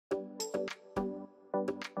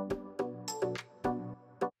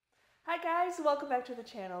guys, welcome back to the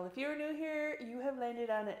channel. If you're new here, you have landed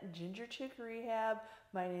on Ginger Chick Rehab.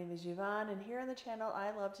 My name is Yvonne, and here on the channel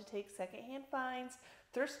I love to take secondhand finds,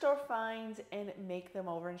 thrift store finds, and make them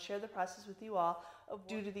over and share the process with you all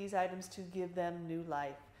due to these items to give them new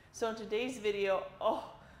life. So in today's video, oh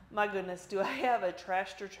my goodness, do I have a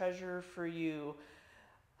trash or treasure for you.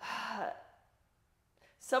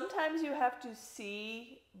 Sometimes you have to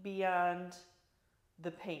see beyond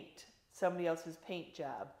the paint, somebody else's paint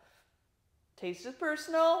job. Taste is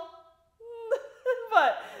personal,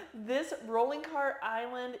 but this rolling cart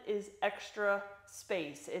island is extra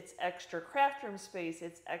space. It's extra craft room space.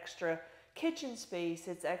 It's extra kitchen space.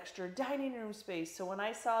 It's extra dining room space. So when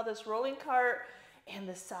I saw this rolling cart and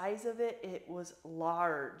the size of it, it was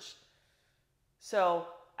large. So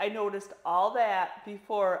I noticed all that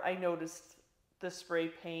before I noticed the spray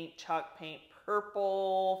paint, chalk paint,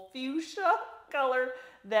 purple, fuchsia color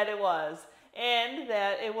that it was. And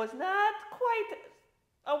that it was not quite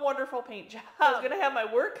a wonderful paint job. I was going to have my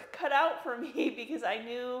work cut out for me because I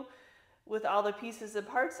knew with all the pieces and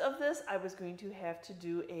parts of this, I was going to have to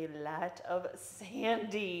do a lot of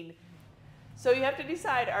sanding. So you have to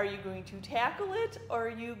decide, are you going to tackle it or are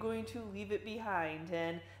you going to leave it behind?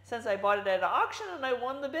 And since I bought it at an auction and I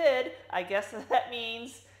won the bid, I guess that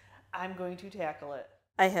means I'm going to tackle it.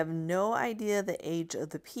 I have no idea the age of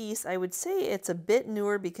the piece. I would say it's a bit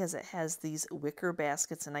newer because it has these wicker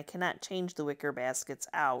baskets and I cannot change the wicker baskets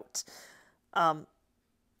out. I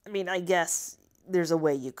mean, I guess there's a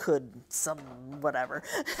way you could, whatever,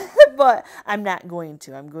 but I'm not going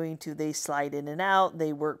to. They slide in and out.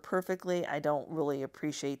 They work perfectly. I don't really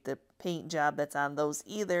appreciate the paint job that's on those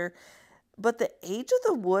either. But the age of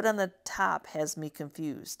the wood on the top has me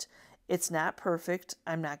confused. It's not perfect.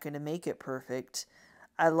 I'm not going to make it perfect.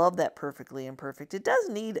 I love that perfectly imperfect. It does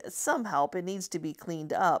need some help. It needs to be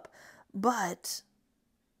cleaned up. But,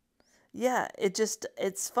 yeah,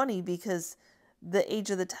 it's funny because the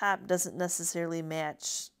age of the top doesn't necessarily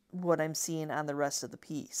match what I'm seeing on the rest of the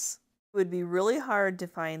piece. It would be really hard to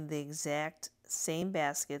find the exact same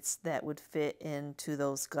baskets that would fit into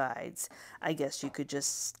those guides. I guess you could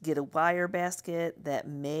just get a wire basket that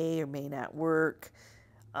may or may not work.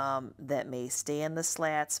 That may stay in the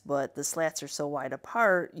slats, but the slats are so wide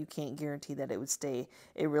apart, you can't guarantee that it would stay.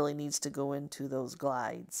 It really needs to go into those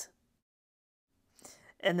glides.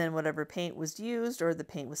 And then whatever paint was used, or the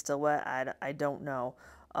paint was still wet, I don't know.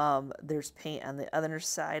 There's paint on the other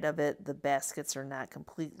side of it. The baskets are not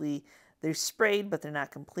completely, they're sprayed, but they're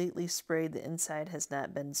not completely sprayed. The inside has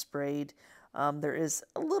not been sprayed. There is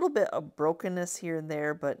a little bit of brokenness here and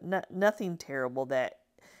there, but nothing terrible that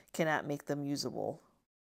cannot make them usable.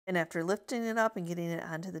 And after lifting it up and getting it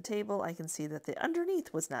onto the table, I can see that the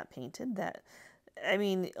underneath was not painted. I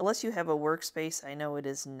mean, unless you have a workspace, I know it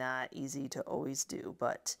is not easy to always do,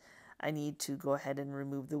 but I need to go ahead and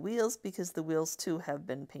remove the wheels because the wheels too have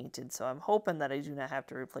been painted. So I'm hoping that I do not have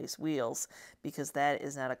to replace wheels because that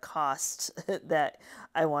is not a cost that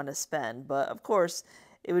I want to spend. But of course,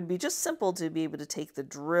 it would be just simple to be able to take the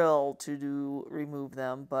drill to remove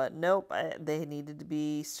them, but nope, they needed to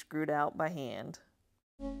be screwed out by hand.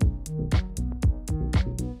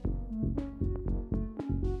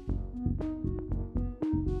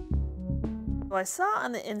 So I saw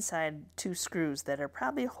on the inside 2 screws that are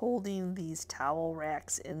probably holding these towel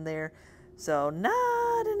racks in there. So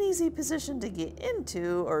not an easy position to get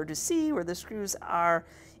into or to see where the screws are,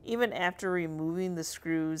 even after removing the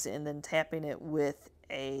screws and then tapping it with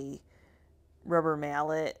a rubber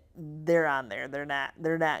mallet. They're on there. They're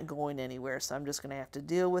not going anywhere. So I'm just going to have to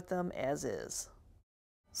deal with them as is.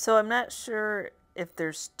 So I'm not sure if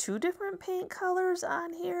there's 2 different paint colors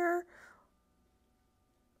on here.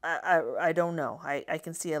 I don't know. I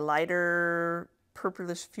can see a lighter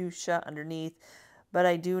purplish fuchsia underneath, but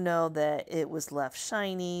I do know that it was left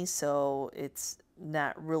shiny, so it's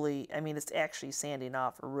not really, I mean, it's actually sanding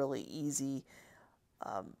off really easy.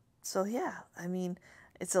 So yeah, I mean,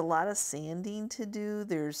 it's a lot of sanding to do.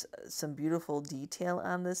 There's some beautiful detail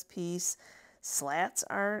on this piece. Slats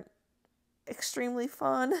aren't extremely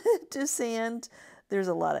fun to sand. There's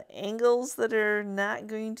a lot of angles that are not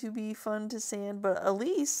going to be fun to sand, but at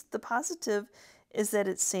least the positive is that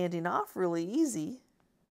it's sanding off really easy.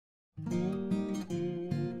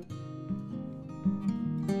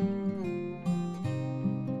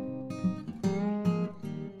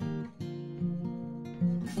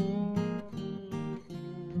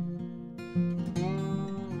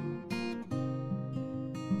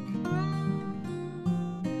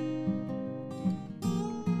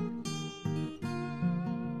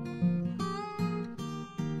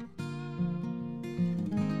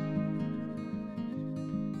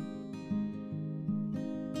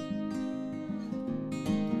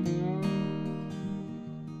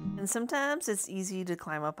 sometimes it's easy to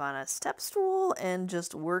climb up on a step stool and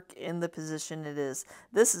just work in the position it is.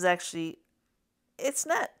 This is actually, it's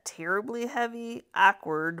not terribly heavy,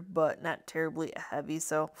 awkward, but not terribly heavy,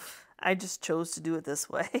 so I just chose to do it this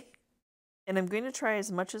way. And I'm going to try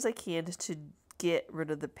as much as I can to get rid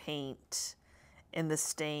of the paint and the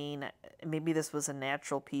stain. Maybe this was a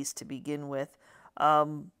natural piece to begin with.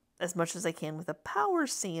 As much as I can with a power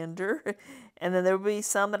sander. And then there will be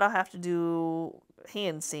some that I'll have to do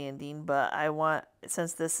hand sanding, but I want,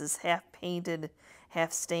 since this is half painted,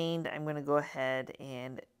 half stained, I'm going to go ahead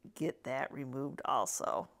and get that removed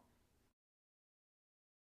also.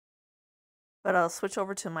 But I'll switch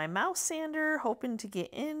over to my mouse sander, hoping to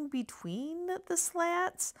get in between the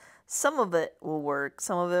slats. Some of it will work,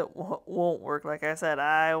 some of it won't work. Like I said,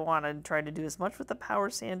 I want to try to do as much with the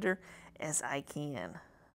power sander as I can.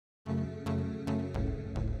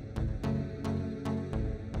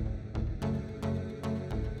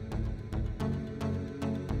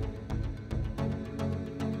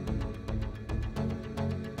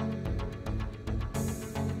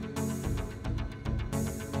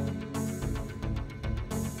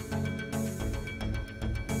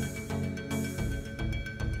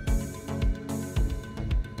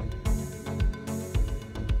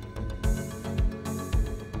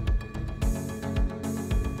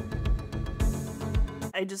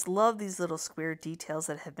 I just love these little square details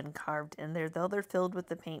that have been carved in there, though they're filled with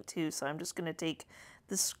the paint too. So I'm just going to take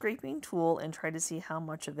the scraping tool and try to see how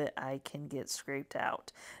much of it I can get scraped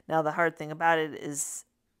out. Now the hard thing about it is,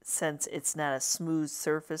 since it's not a smooth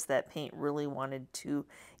surface, that paint really wanted to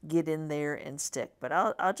get in there and stick. But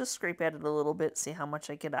I'll just scrape at it a little bit, see how much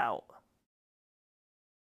I get out.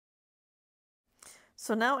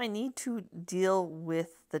 So now I need to deal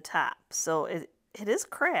with the top. So it is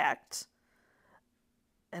cracked.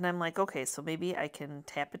 And I'm like, okay, so maybe I can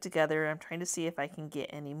tap it together. I'm trying to see if I can get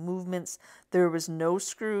any movements. There was no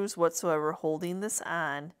screws whatsoever holding this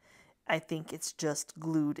on. I think it's just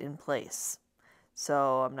glued in place.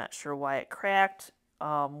 So I'm not sure why it cracked.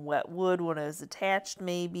 Wet wood when it was attached,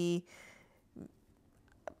 maybe.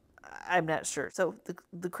 I'm not sure. So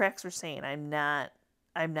the cracks are saying I'm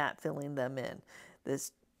not filling them in.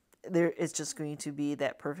 It's just going to be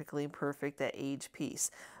that perfectly perfect, that age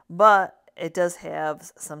piece. But it does have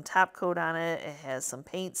some top coat on it. It has some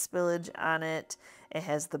paint spillage on it. It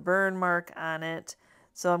has the burn mark on it.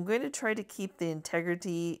 So I'm going to try to keep the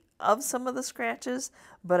integrity of some of the scratches,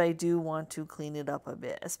 but I do want to clean it up a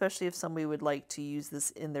bit, especially if somebody would like to use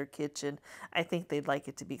this in their kitchen. I think they'd like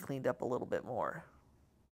it to be cleaned up a little bit more.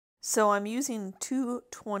 So I'm using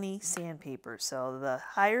 220 sandpaper. So the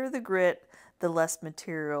higher the grit, the less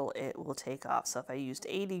material it will take off. So if I used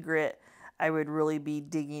 80 grit, I would really be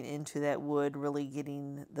digging into that wood, really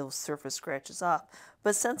getting those surface scratches off.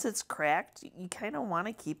 But since it's cracked, you kind of want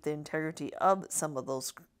to keep the integrity of some of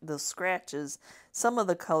those scratches. Some of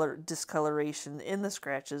the discoloration in the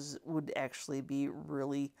scratches would actually be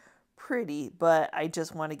really pretty, but I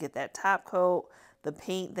just want to get that top coat, the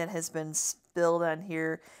paint that has been spilled on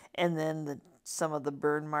here, and then some of the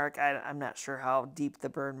burn mark. I'm not sure how deep the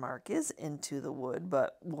burn mark is into the wood,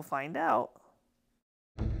 but we'll find out.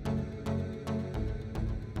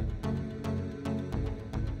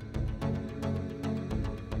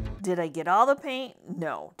 Did I get all the paint?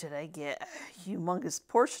 No. Did I get a humongous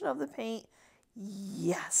portion of the paint?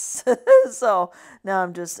 Yes. So now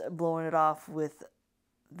I'm just blowing it off with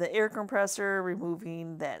the air compressor,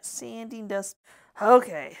 removing that sanding dust.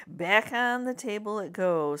 Okay, back on the table it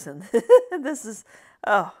goes. And this is,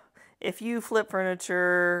 oh, if you flip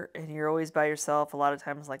furniture and you're always by yourself, a lot of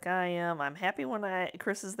times like I am, I'm happy when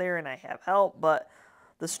Chris is there and I have help, but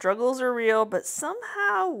the struggles are real, but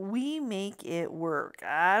somehow we make it work.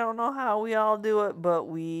 I don't know how we all do it, but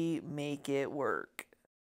we make it work.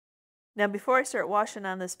 Now, before I start washing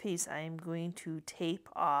on this piece, I am going to tape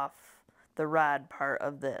off the rod part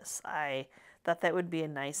of this. I thought that would be a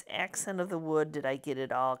nice accent of the wood. Did I get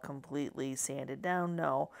it all completely sanded down?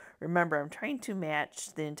 No. Remember, I'm trying to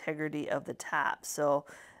match the integrity of the top. So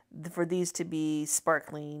for these to be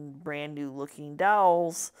sparkling, brand new looking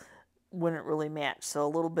dowels, wouldn't really match. So a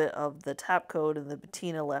little bit of the top coat and the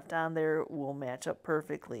patina left on there will match up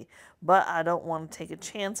perfectly. But I don't want to take a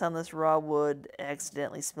chance on this raw wood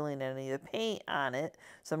accidentally spilling any of the paint on it.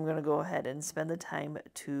 So I'm going to go ahead and spend the time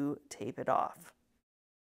to tape it off.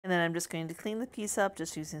 And then I'm just going to clean the piece up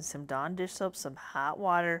just using some Dawn dish soap, some hot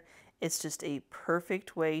water. It's just a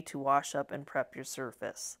perfect way to wash up and prep your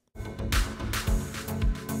surface.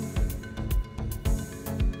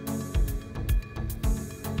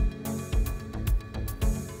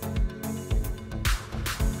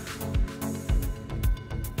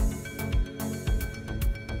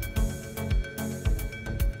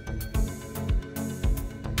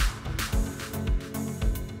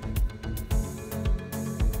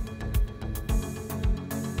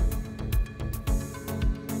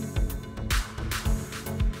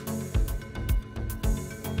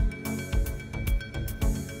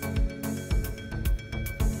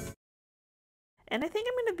 And I think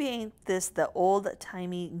I'm going to paint this the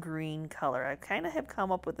old-timey green color. I kind of have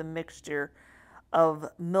come up with a mixture of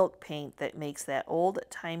milk paint that makes that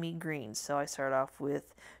old-timey green. So I start off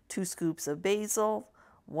with 2 scoops of Basil,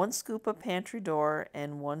 1 scoop of Pantry Door,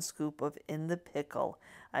 and 1 scoop of In the Pickle.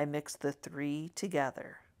 I mix the 3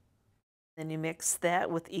 together. Then you mix that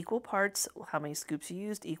with equal parts, how many scoops you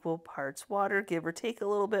used, equal parts water, give or take a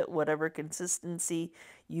little bit, whatever consistency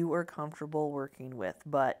you are comfortable working with.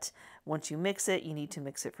 But once you mix it, you need to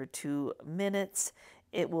mix it for 2 minutes.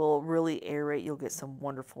 It will really aerate. You'll get some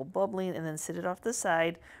wonderful bubbling, and then sit it off the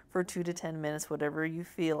side for 2 to 10 minutes, whatever you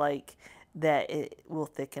feel like that it will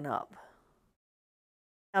thicken up.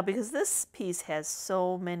 Now, because this piece has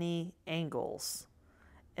so many angles,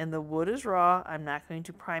 and the wood is raw, I'm not going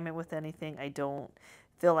to prime it with anything. I don't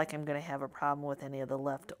feel like I'm going to have a problem with any of the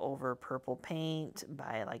leftover purple paint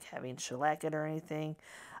by like having shellac it or anything.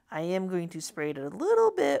 I am going to spray it a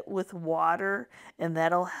little bit with water, and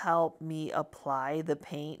that'll help me apply the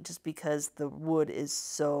paint just because the wood is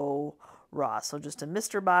so raw. So just a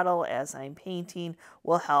mister bottle as I'm painting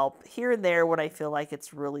will help here and there when I feel like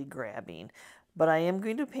it's really grabbing. But I am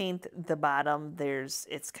going to paint the bottom.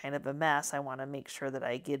 It's kind of a mess. I want to make sure that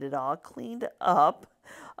I get it all cleaned up.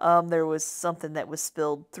 There was something that was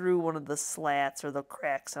spilled through one of the slats or the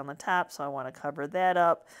cracks on the top, so I want to cover that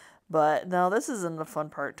up. But no, this isn't a fun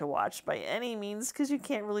part to watch by any means because you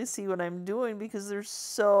can't really see what I'm doing because there's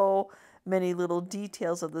so many little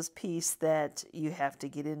details of this piece that you have to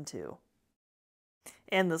get into.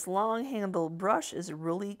 And this long-handled brush is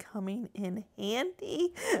really coming in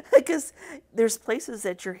handy because there's places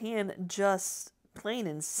that your hand just plain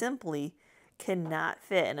and simply cannot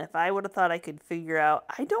fit. And if I would have thought I could figure out,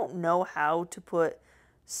 I don't know how to put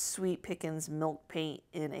Sweet Pickins milk paint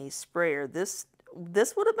in a sprayer. This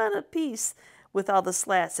would have been a piece with all the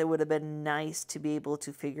slats. It would have been nice to be able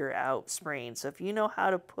to figure out spraying. So if you know how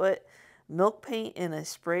to put milk paint in a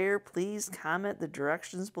sprayer, please comment the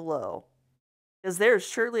directions below. Because there's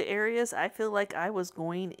surely areas I feel like I was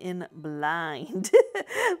going in blind.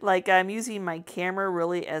 Like I'm using my camera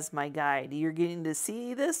really as my guide. You're getting to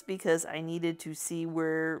see this because I needed to see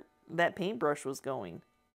where that paintbrush was going.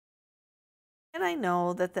 And I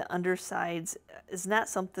know that the undersides is not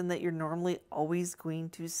something that you're normally always going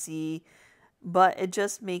to see, but it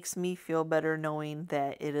just makes me feel better knowing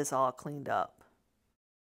that it is all cleaned up.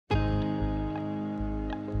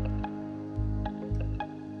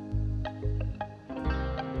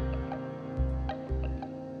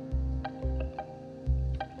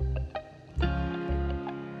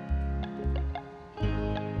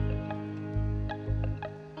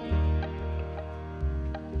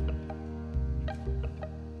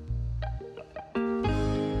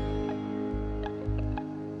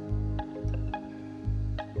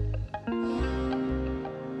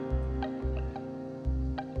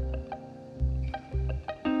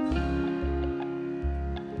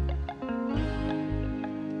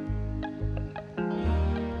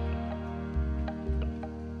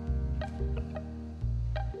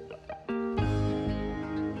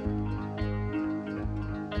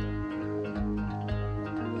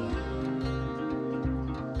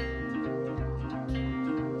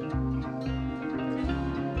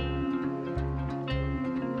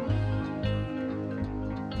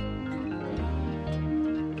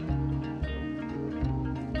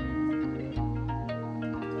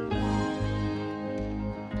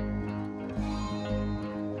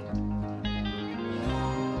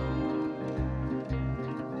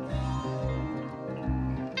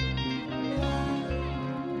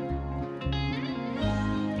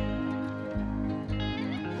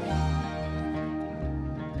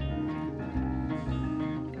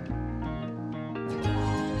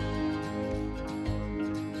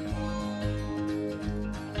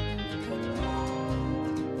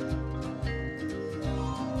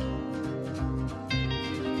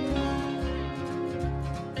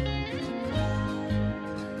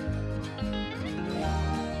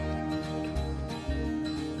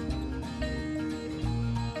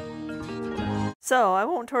 So I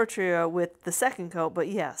won't torture you with the second coat, but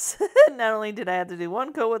yes, not only did I have to do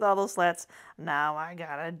 1 coat with all those slats, now I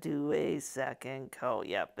gotta do a second coat.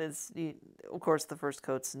 Yep, of course the first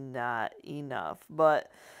coat's not enough,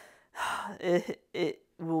 but it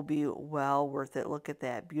will be well worth it. Look at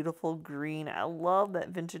that beautiful green. I love that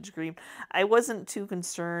vintage green. I wasn't too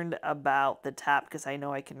concerned about the top because I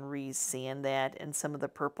know I can re-sand that, and some of the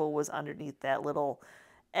purple was underneath that little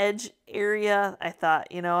edge area. I thought,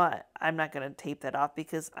 you know, I'm not going to tape that off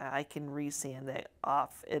because I can re-sand that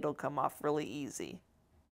off. It'll come off really easy.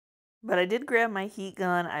 But I did grab my heat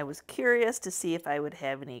gun. I was curious to see if I would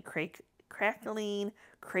have any crackling,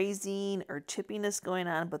 crazing or chippiness going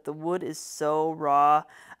on, but the wood is so raw,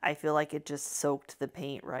 I feel like it just soaked the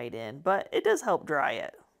paint right in, but it does help dry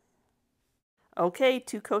it. Okay,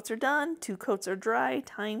 2 coats are done, 2 coats are dry,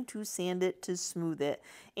 time to sand it to smooth it.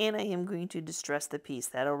 And I am going to distress the piece.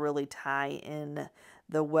 That'll really tie in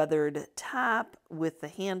the weathered top with the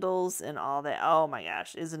handles and all that. Oh my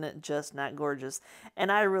gosh, isn't it just not gorgeous? And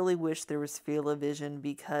I really wish there was field of vision,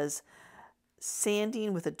 because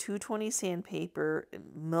sanding with a 220 sandpaper,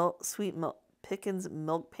 sweet milk, Pickens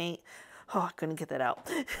milk paint, oh, I couldn't get that out.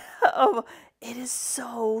 Oh, it is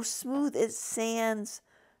so smooth. It sands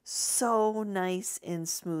so nice and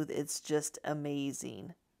smooth. It's just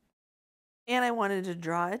amazing. And I wanted to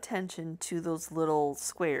draw attention to those little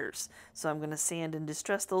squares, so I'm going to sand and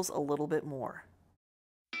distress those a little bit more.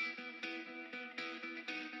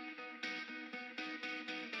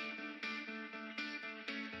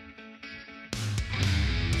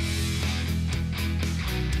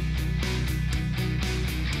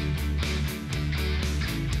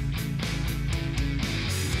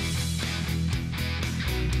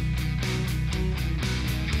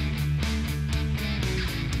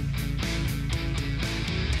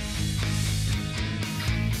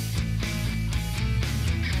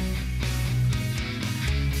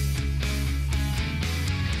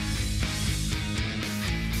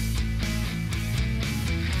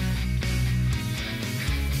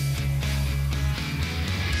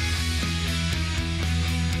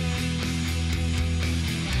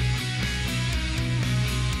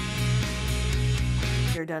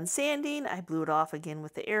 Done sanding. I blew it off again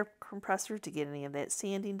with the air compressor to get any of that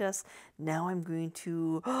sanding dust. Now I'm going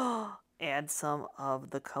to add some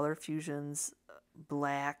of the Color Fusion's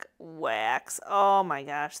black wax. Oh my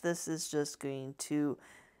gosh, this is just going to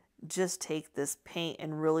just take this paint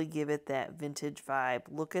and really give it that vintage vibe.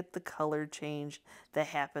 Look at the color change that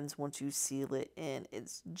happens once you seal it in.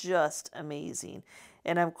 It's just amazing.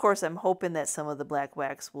 And of course, I'm hoping that some of the black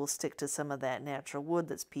wax will stick to some of that natural wood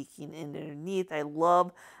that's peeking in underneath. I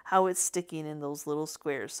love how it's sticking in those little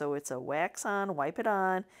squares. So it's a wax on, wipe it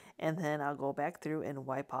on, and then I'll go back through and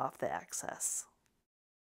wipe off the excess.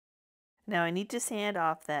 Now I need to sand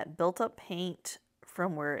off that built up paint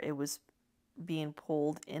from where it was being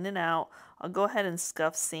pulled in and out. I'll go ahead and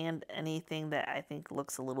scuff sand anything that I think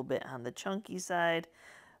looks a little bit on the chunky side,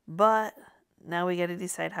 but now we got to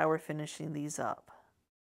decide how we're finishing these up.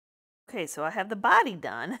 Okay, so I have the body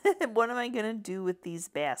done. What am I going to do with these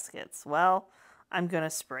baskets? Well, I'm going to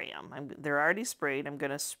spray them. They're already sprayed. I'm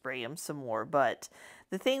going to spray them some more, but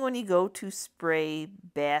the thing when you go to spray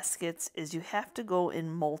baskets is you have to go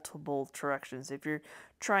in multiple directions. If you're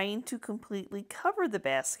trying to completely cover the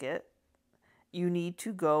basket, you need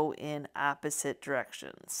to go in opposite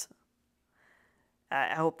directions.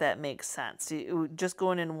 I hope that makes sense. Just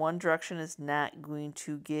going in one direction is not going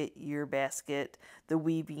to get your basket, the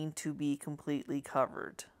weaving, to be completely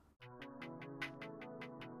covered.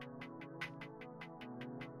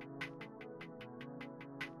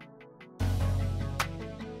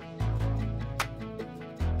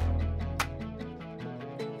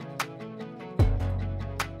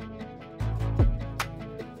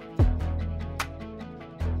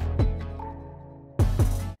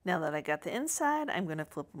 Now that I got the inside, I'm going to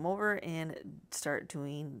flip them over and start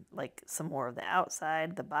doing like some more of the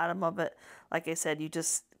outside, the bottom of it. Like I said, you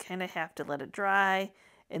just kind of have to let it dry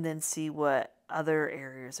and then see what other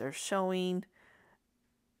areas are showing.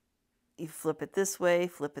 You flip it this way,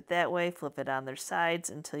 flip it that way, flip it on their sides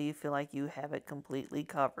until you feel like you have it completely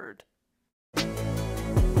covered.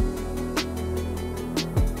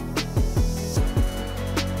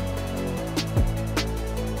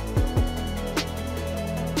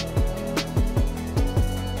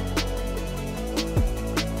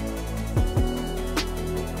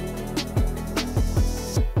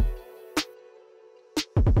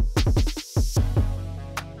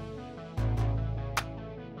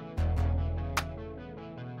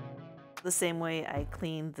 The same way I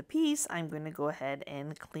cleaned the piece, I'm going to go ahead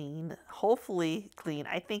and clean, hopefully clean,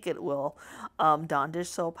 I think it will, Dawn dish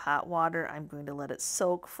soap, hot water. I'm going to let it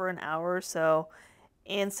soak for an hour or so.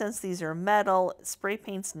 And since these are metal, spray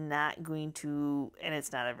paint's not going to, and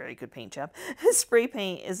it's not a very good paint job, spray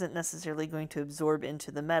paint isn't necessarily going to absorb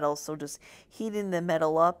into the metal, so just heating the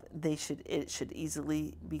metal up, it should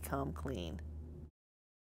easily become clean.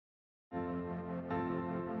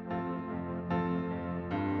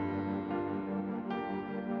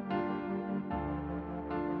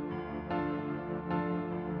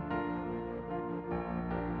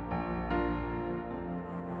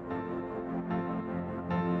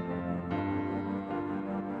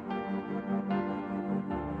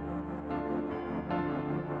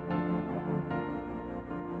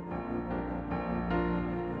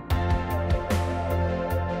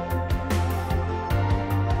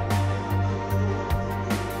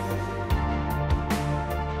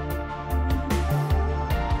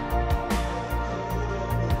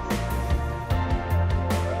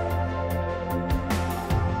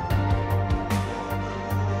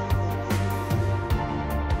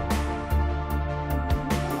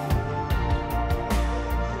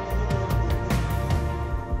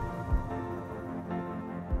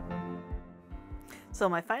 So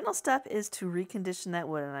my final step is to recondition that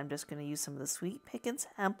wood, and I'm just going to use some of the Sweet Pickens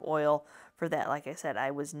hemp oil for that. Like I said, I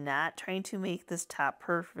was not trying to make this top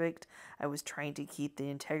perfect. I was trying to keep the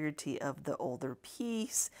integrity of the older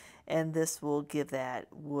piece, and this will give that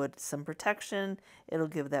wood some protection. It'll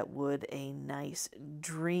give that wood a nice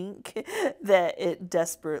drink that it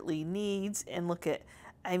desperately needs. And look at,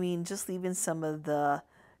 I mean, just leaving some of the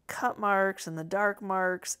cut marks and the dark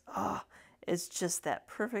marks. Oh, it's just that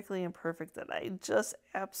perfectly imperfect that I just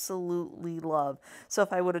absolutely love. So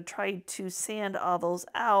if I would have tried to sand all those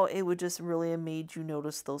out, it would just really have made you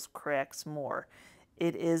notice those cracks more.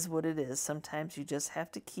 It is what it is. Sometimes you just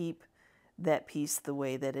have to keep that piece the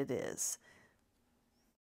way that it is.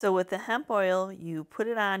 So with the hemp oil, you put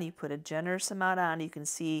it on, you put a generous amount on. You can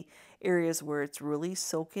see areas where it's really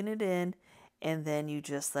soaking it in, and then you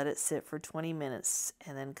just let it sit for 20 minutes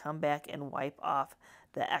and then come back and wipe off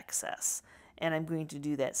the excess. And I'm going to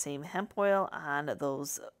do that same hemp oil on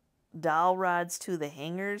those dowel rods to the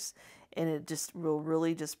hangers, and it just will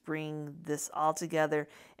really just bring this all together.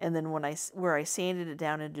 And then when where I sanded it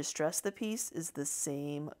down and distressed the piece is the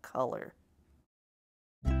same color.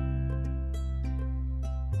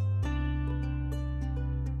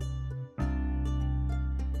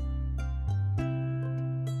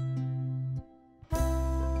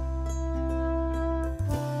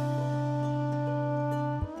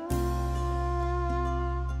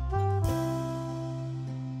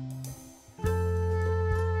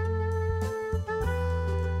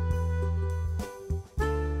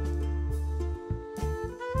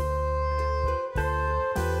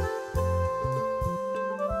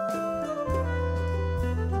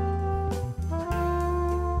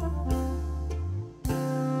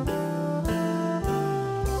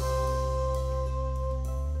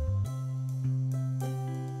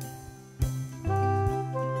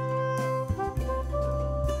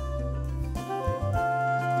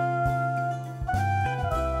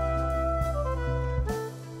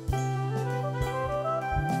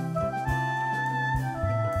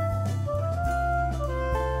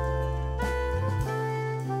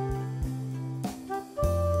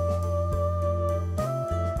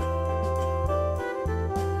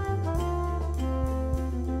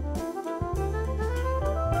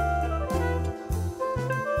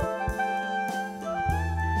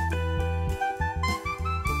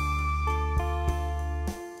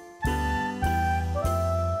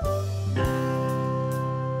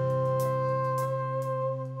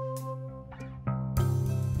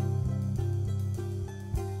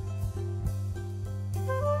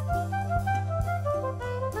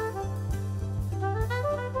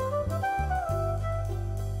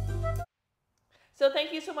 So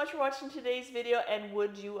thank you so much for watching today's video, and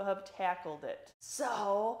would you have tackled it?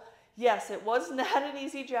 So yes, it was not an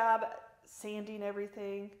easy job sanding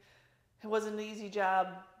everything. It wasn't an easy job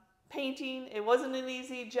painting. It wasn't an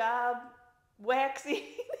easy job waxing.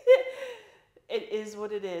 It is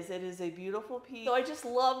what it is. It is a beautiful piece. So I just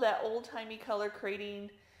love that old-timey color,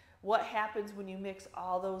 creating what happens when you mix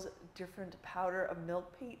all those different powder of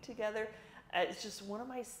milk paint together. It's just one of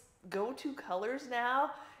my go-to colors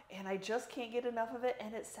now, and I just can't get enough of it,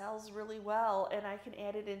 and it sells really well, and I can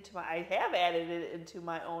add it into I have added it into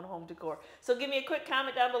my own home decor. So give me a quick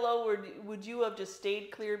comment down below, would you have just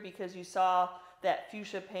stayed clear because you saw that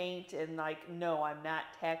fuchsia paint and like, no, I'm not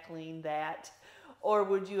tackling that? Or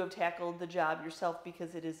would you have tackled the job yourself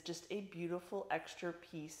because it is just a beautiful extra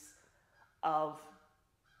piece of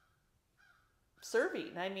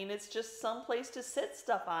serving? I mean, it's just some place to sit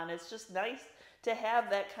stuff on. It's just nice to have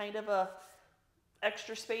that kind of a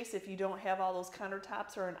extra space if you don't have all those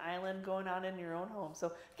countertops or an island going on in your own home.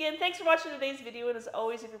 So again, thanks for watching today's video, and as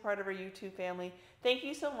always, if you're part of our YouTube family, thank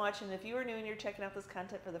you so much. And if you are new and you're checking out this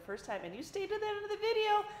content for the first time and you stayed to the end of the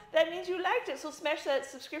video, that means you liked it. So smash that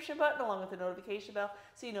subscription button along with the notification bell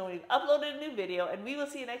so you know when we've uploaded a new video, and we will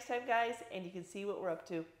see you next time, guys, and you can see what we're up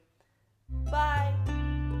to. Bye.